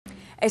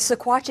A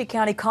Sequatchie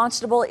County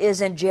Constable is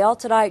in jail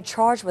tonight,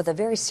 charged with a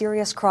very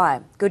serious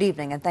crime. Good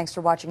evening, and thanks for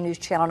watching News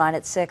Channel 9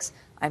 at 6.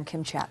 I'm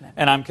Kim Chapman.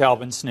 And I'm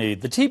Calvin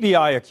Sneed. The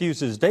TBI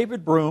accuses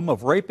David Broome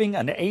of raping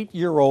an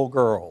 8-year-old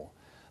girl.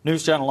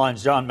 News Channel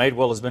 9's John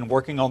Madewell has been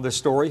working on this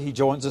story. He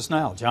joins us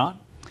now. John?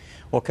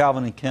 Well,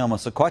 Calvin and Kim, a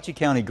Sequatchie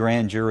County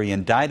grand jury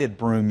indicted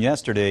Broome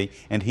yesterday,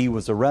 and he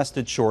was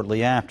arrested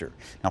shortly after.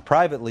 Now,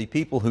 privately,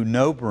 people who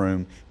know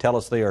Broome tell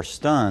us they are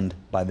stunned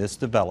by this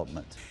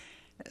development.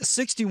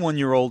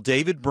 61-year-old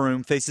David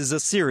Broome faces a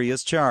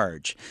serious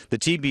charge. The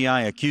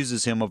TBI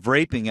accuses him of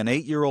raping an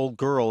 8-year-old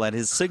girl at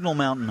his Signal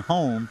Mountain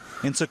home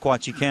in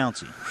Sequatchie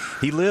County.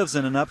 He lives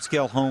in an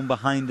upscale home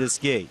behind this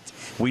gate.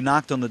 We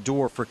knocked on the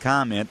door for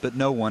comment, but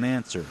no one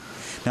answered.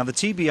 Now, the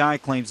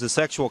TBI claims the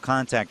sexual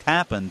contact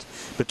happened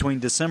between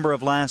December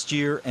of last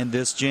year and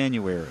this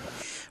January.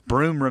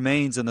 Broome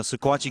remains in the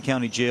Sequatchie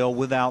County Jail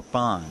without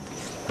bond.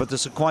 But the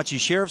Sequatchie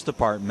Sheriff's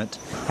Department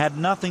had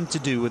nothing to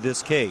do with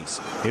this case.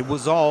 It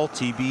was all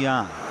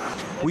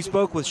TBI. We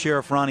spoke with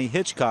Sheriff Ronnie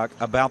Hitchcock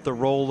about the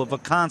role of a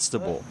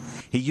constable.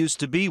 He used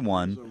to be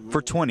one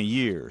for 20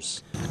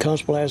 years. The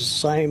constable has the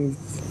same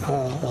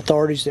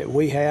authorities that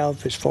we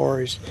have as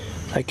far as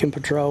they can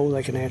patrol,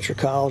 they can answer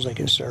calls, they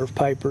can serve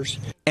papers.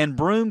 And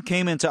Broome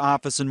came into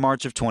office in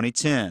March of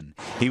 2010.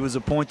 He was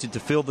appointed to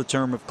fill the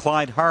term of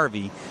Clyde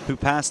Harvey, who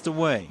passed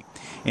away.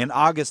 In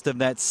August of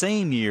that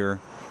same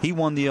year, he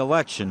won the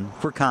election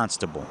for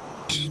constable.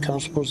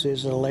 Constables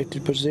is an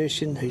elected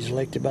position. He's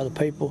elected by the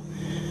people.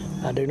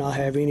 I do not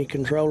have any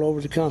control over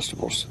the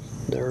constables.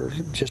 They're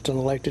just an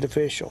elected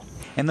official.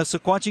 And the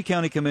Sequatchie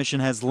County Commission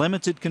has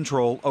limited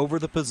control over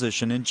the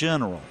position in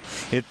general.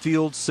 It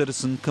fields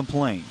citizen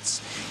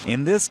complaints.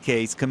 In this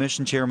case,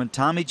 Commission Chairman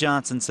Tommy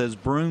Johnson says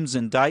Broome's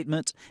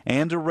indictment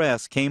and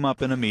arrest came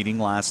up in a meeting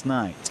last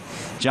night.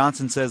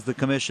 Johnson says the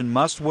commission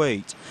must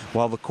wait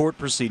while the court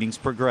proceedings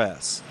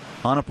progress.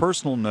 On a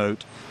personal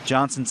note,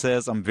 Johnson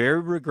says, "I'm very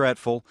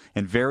regretful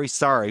and very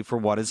sorry for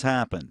what has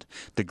happened.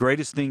 The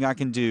greatest thing I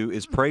can do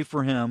is pray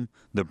for him,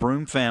 the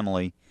Broome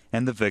family,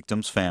 and the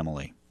victim's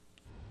family."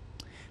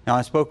 Now,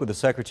 I spoke with the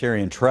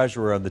Secretary and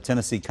Treasurer of the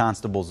Tennessee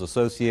Constables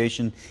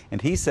Association,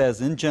 and he says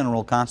in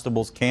general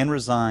constables can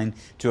resign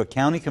to a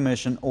county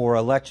commission or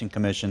election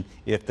commission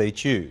if they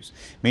choose.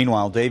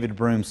 Meanwhile, David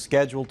Broome's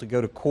scheduled to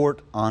go to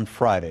court on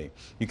Friday.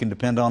 You can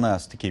depend on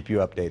us to keep you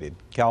updated.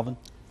 Calvin?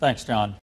 Thanks, John.